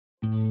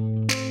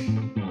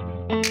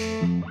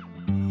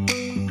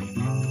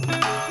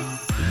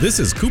This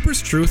is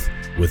Cooper's Truth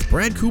with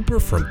Brad Cooper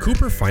from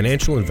Cooper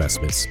Financial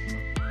Investments.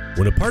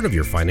 When a part of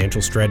your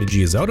financial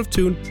strategy is out of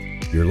tune,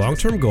 your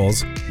long-term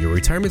goals, your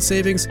retirement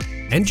savings,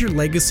 and your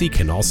legacy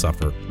can all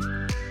suffer.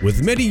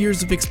 With many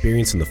years of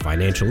experience in the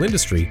financial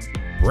industry,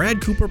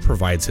 Brad Cooper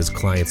provides his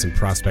clients and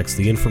prospects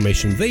the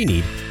information they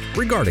need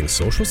regarding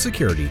Social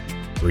Security,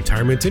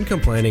 retirement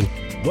income planning,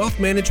 wealth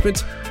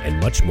management, and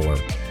much more.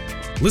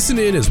 Listen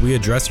in as we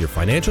address your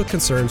financial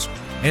concerns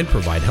and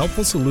provide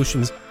helpful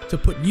solutions to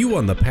put you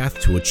on the path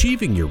to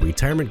achieving your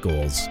retirement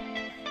goals.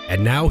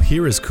 And now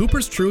here is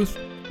Cooper's Truth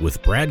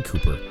with Brad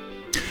Cooper.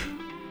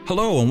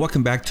 Hello and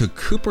welcome back to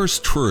Cooper's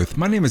Truth.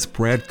 My name is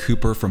Brad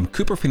Cooper from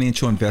Cooper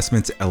Financial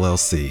Investments,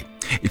 LLC.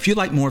 If you'd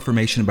like more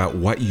information about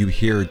what you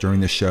hear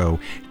during the show,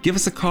 give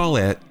us a call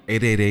at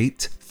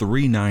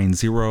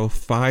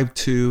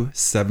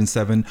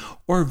 888-390-5277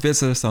 or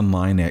visit us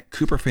online at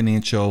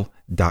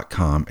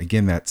cooperfinancial.com.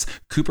 Again, that's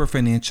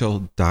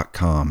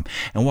cooperfinancial.com.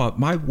 And while at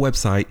my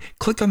website,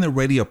 click on the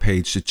radio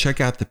page to check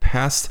out the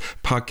past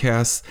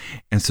podcasts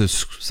and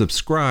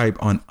subscribe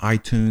on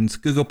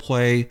iTunes, Google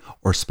Play,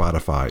 or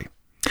Spotify.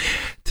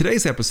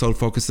 Today's episode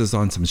focuses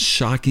on some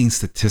shocking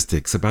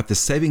statistics about the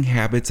saving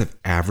habits of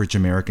average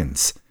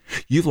Americans.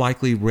 You've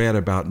likely read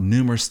about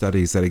numerous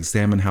studies that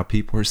examine how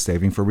people are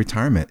saving for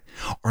retirement,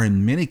 or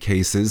in many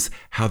cases,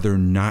 how they're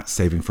not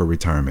saving for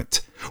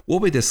retirement. We'll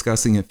be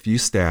discussing a few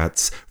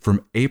stats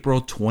from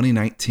April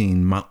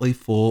 2019 Motley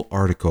Fool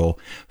article,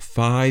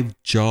 5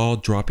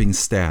 Jaw-Dropping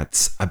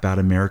Stats About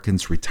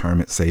Americans'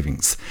 Retirement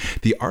Savings.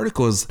 The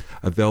article is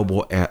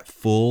available at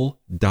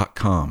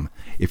fool.com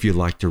if you'd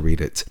like to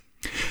read it.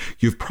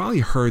 You've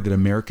probably heard that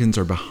Americans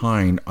are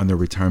behind on their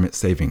retirement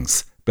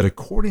savings, but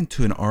according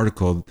to an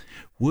article,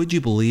 would you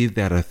believe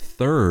that a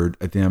third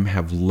of them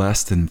have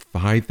less than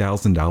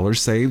 $5,000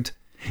 saved?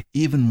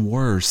 Even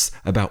worse,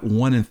 about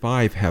 1 in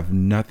 5 have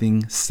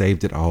nothing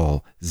saved at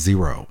all,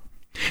 zero.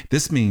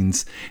 This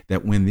means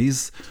that when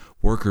these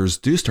workers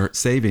do start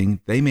saving,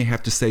 they may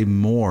have to save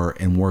more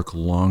and work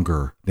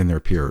longer than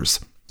their peers.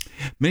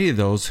 Many of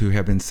those who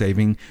have been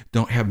saving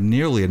don't have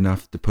nearly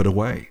enough to put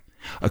away.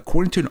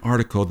 According to an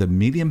article, the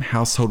median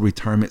household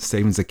retirement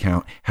savings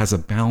account has a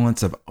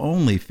balance of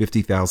only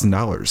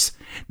 $50,000.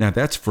 Now,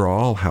 that's for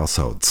all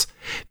households.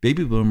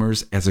 Baby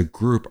boomers as a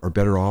group are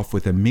better off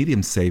with a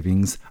median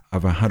savings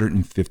of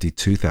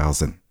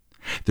 $152,000.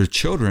 Their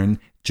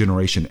children,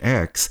 Generation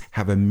X,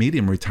 have a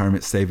median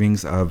retirement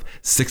savings of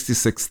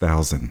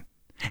 $66,000.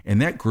 And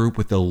that group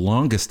with the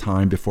longest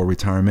time before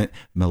retirement,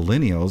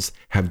 millennials,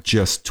 have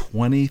just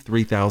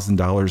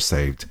 $23,000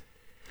 saved.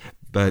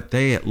 But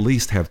they at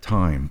least have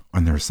time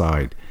on their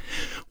side.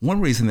 One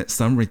reason that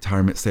some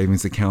retirement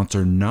savings accounts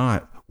are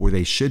not where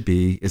they should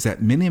be is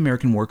that many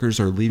American workers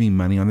are leaving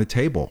money on the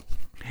table.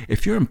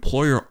 If your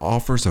employer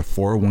offers a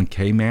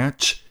 401k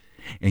match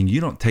and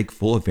you don't take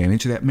full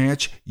advantage of that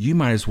match, you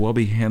might as well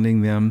be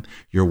handing them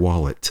your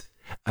wallet.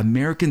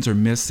 Americans are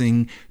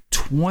missing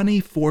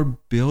 $24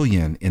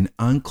 billion in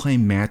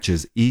unclaimed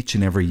matches each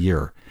and every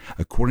year.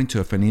 According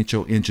to a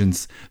Financial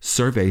Engines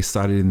survey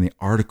cited in the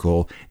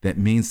article, that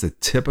means the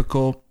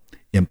typical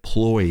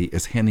employee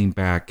is handing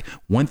back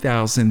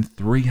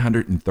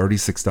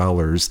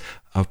 $1,336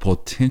 of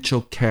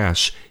potential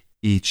cash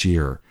each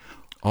year.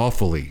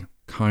 Awfully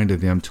kind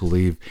of them to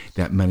leave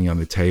that money on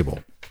the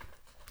table.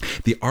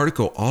 The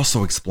article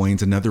also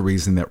explains another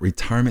reason that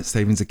retirement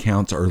savings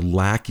accounts are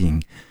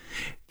lacking,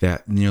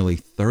 that nearly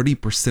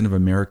 30% of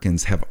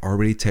Americans have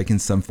already taken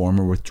some form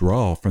of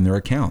withdrawal from their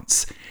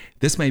accounts.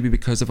 This may be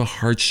because of a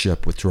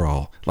hardship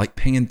withdrawal, like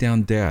paying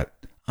down debt,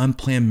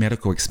 unplanned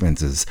medical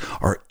expenses,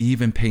 or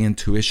even paying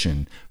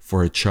tuition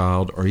for a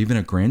child or even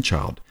a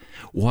grandchild.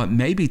 While it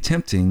may be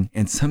tempting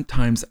and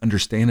sometimes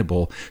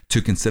understandable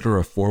to consider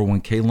a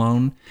 401k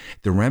loan,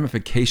 the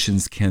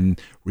ramifications can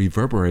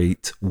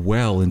reverberate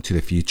well into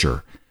the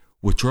future.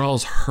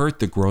 Withdrawals hurt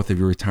the growth of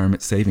your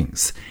retirement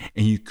savings,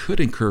 and you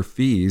could incur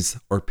fees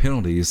or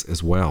penalties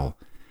as well.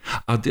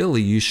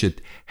 Ideally, you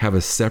should have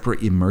a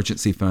separate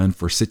emergency fund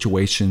for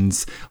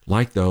situations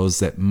like those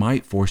that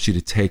might force you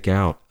to take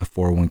out a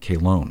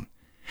 401k loan.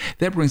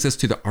 That brings us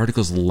to the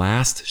article's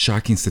last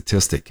shocking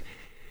statistic.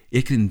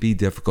 It can be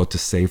difficult to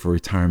save for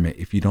retirement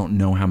if you don't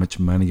know how much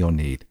money you'll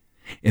need.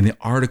 In the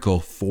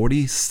article,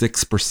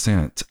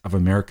 46% of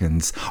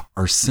Americans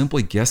are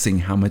simply guessing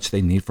how much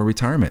they need for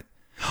retirement.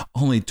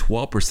 Only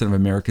 12% of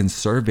Americans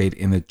surveyed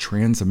in the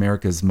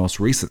Transamerica's most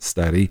recent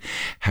study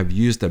have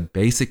used a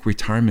basic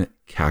retirement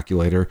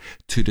calculator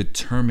to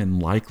determine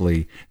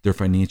likely their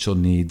financial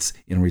needs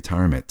in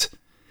retirement.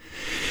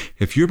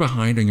 If you're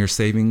behind on your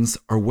savings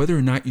or whether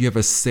or not you have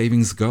a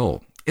savings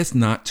goal, it's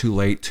not too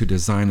late to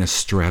design a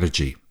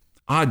strategy.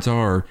 Odds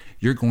are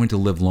you're going to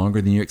live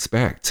longer than you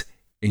expect,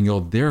 and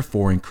you'll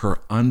therefore incur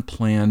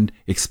unplanned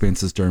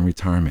expenses during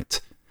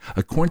retirement.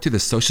 According to the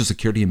Social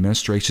Security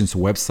Administration's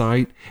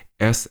website,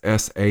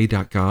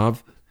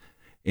 ssa.gov,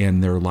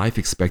 and their life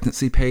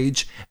expectancy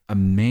page, a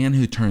man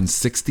who turns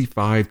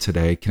 65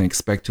 today can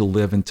expect to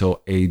live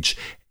until age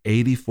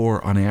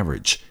 84 on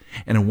average.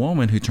 And a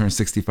woman who turns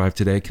 65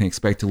 today can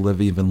expect to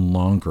live even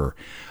longer,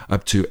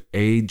 up to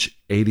age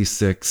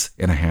 86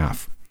 and a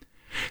half.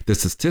 The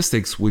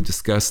statistics we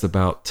discussed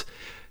about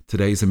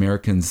today's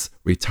Americans'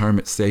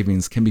 retirement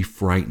savings can be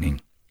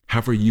frightening.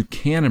 However, you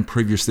can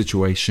improve your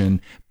situation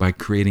by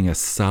creating a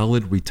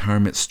solid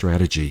retirement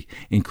strategy,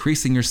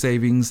 increasing your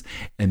savings,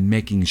 and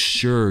making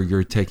sure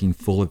you're taking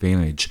full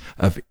advantage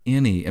of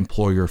any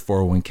employer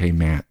 401k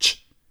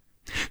match.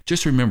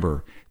 Just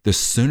remember, the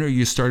sooner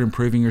you start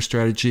improving your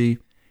strategy,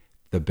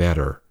 the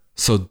better.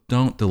 So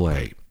don't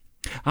delay.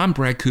 I'm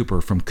Brad Cooper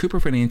from Cooper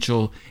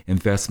Financial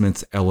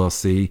Investments,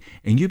 LLC,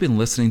 and you've been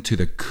listening to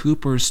the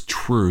Cooper's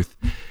Truth.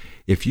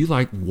 If you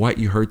like what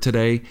you heard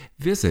today,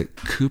 visit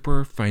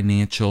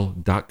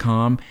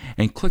cooperfinancial.com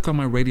and click on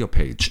my radio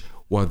page.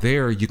 While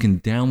there, you can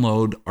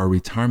download our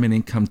Retirement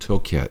Income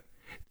Toolkit.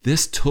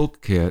 This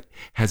toolkit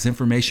has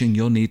information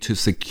you'll need to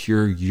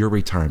secure your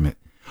retirement.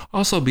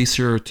 Also, be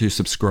sure to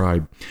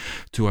subscribe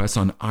to us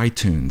on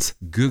iTunes,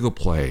 Google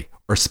Play,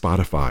 or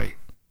Spotify.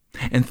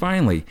 And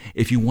finally,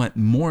 if you want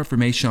more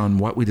information on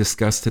what we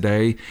discussed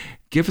today,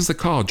 give us a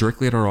call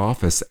directly at our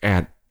office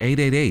at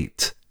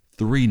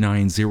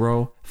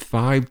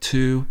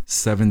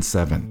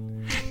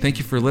 888-390-5277. Thank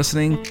you for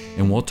listening,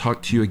 and we'll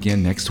talk to you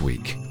again next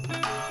week.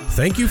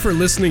 Thank you for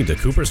listening to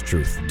Cooper's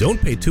Truth.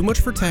 Don't pay too much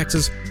for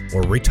taxes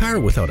or retire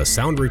without a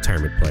sound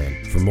retirement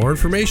plan. For more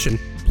information,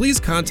 please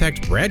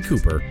contact Brad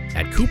Cooper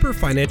at Cooper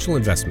Financial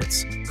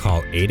Investments.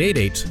 Call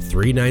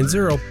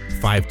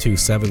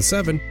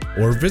 888-390-5277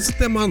 or visit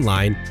them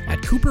online at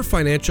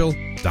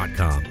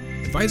cooperfinancial.com.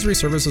 Advisory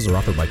services are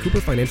offered by Cooper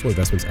Financial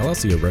Investments,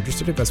 LLC, a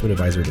registered investment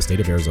advisor in the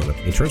state of Arizona.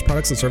 Insurance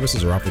products and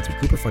services are offered through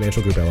Cooper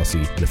Financial Group,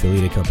 LLC, an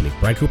affiliated company.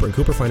 Brad Cooper and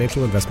Cooper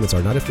Financial Investments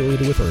are not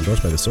affiliated with or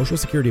endorsed by the Social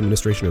Security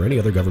Administration or any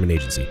other government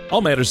agency. All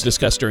matters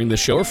discussed during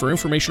this show are for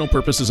informational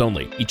purposes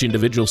only. Each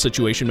individual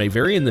situation may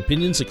vary, and the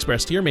opinions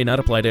expressed here may not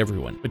apply to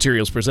everyone.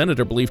 Materials presented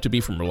are believed to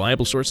be from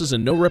reliable sources,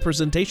 and no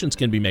representations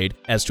can be made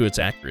as to its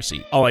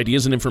accuracy. All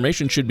ideas and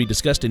information should be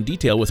discussed in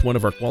detail with one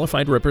of our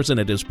qualified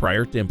representatives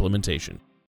prior to implementation.